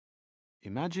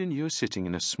Imagine you're sitting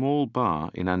in a small bar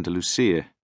in Andalusia.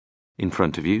 In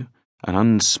front of you, an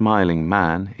unsmiling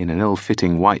man in an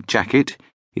ill-fitting white jacket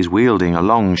is wielding a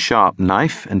long, sharp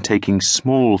knife and taking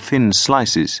small, thin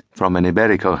slices from an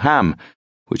Iberico ham,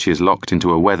 which is locked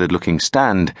into a weathered-looking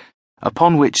stand,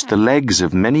 upon which the legs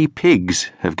of many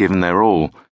pigs have given their all.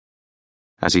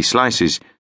 As he slices,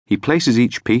 he places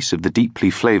each piece of the deeply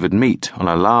flavoured meat on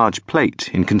a large plate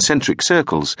in concentric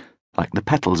circles, like the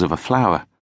petals of a flower.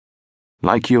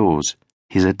 Like yours,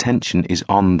 his attention is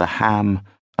on the ham,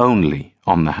 only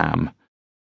on the ham.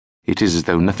 It is as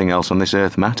though nothing else on this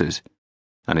earth matters.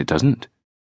 And it doesn't.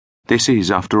 This is,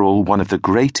 after all, one of the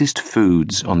greatest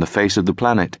foods on the face of the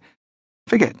planet.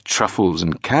 Forget truffles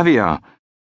and caviar.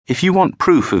 If you want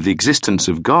proof of the existence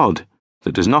of God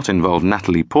that does not involve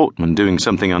Natalie Portman doing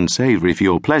something unsavoury for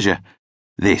your pleasure,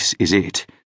 this is it.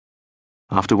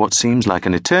 After what seems like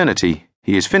an eternity,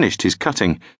 he has finished his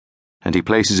cutting, and he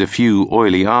places a few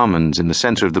oily almonds in the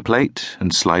centre of the plate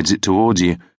and slides it towards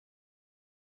you.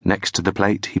 Next to the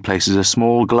plate he places a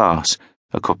small glass,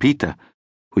 a copita,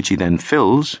 which he then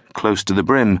fills, close to the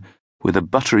brim, with a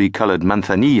buttery-coloured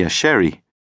manzanilla sherry,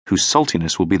 whose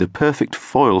saltiness will be the perfect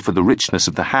foil for the richness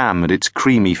of the ham and its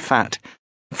creamy fat,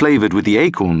 flavoured with the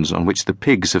acorns on which the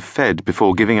pigs have fed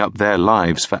before giving up their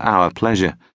lives for our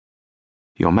pleasure.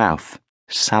 Your mouth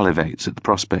salivates at the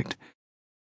prospect.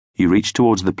 You reach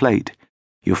towards the plate,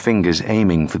 your fingers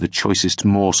aiming for the choicest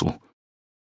morsel.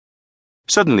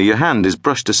 Suddenly your hand is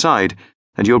brushed aside,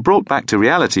 and you're brought back to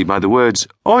reality by the words,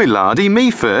 "Oi, laddie, me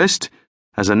first,"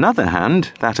 as another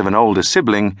hand, that of an older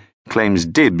sibling, claims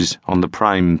dibs on the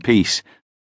prime piece.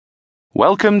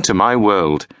 Welcome to my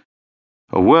world.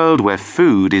 A world where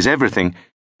food is everything,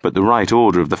 but the right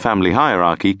order of the family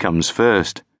hierarchy comes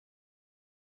first.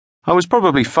 I was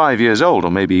probably 5 years old,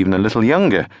 or maybe even a little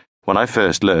younger, when I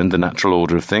first learned the natural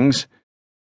order of things.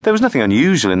 There was nothing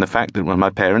unusual in the fact that when my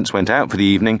parents went out for the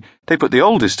evening, they put the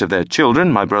oldest of their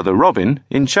children, my brother Robin,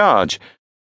 in charge.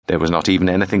 There was not even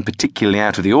anything particularly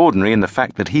out of the ordinary in the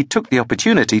fact that he took the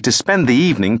opportunity to spend the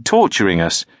evening torturing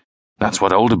us. That's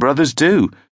what older brothers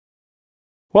do.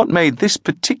 What made this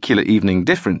particular evening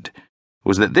different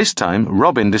was that this time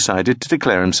Robin decided to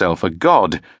declare himself a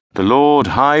god, the Lord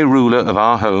High Ruler of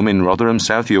our home in Rotherham,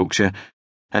 South Yorkshire,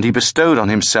 and he bestowed on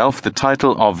himself the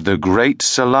title of the Great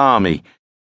Salami.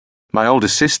 My older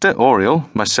sister, Oriel,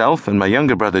 myself, and my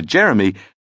younger brother, Jeremy,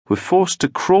 were forced to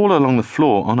crawl along the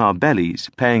floor on our bellies,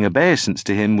 paying obeisance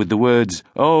to him with the words,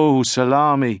 "Oh,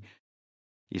 salami."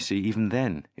 You see, even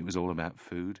then, it was all about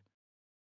food.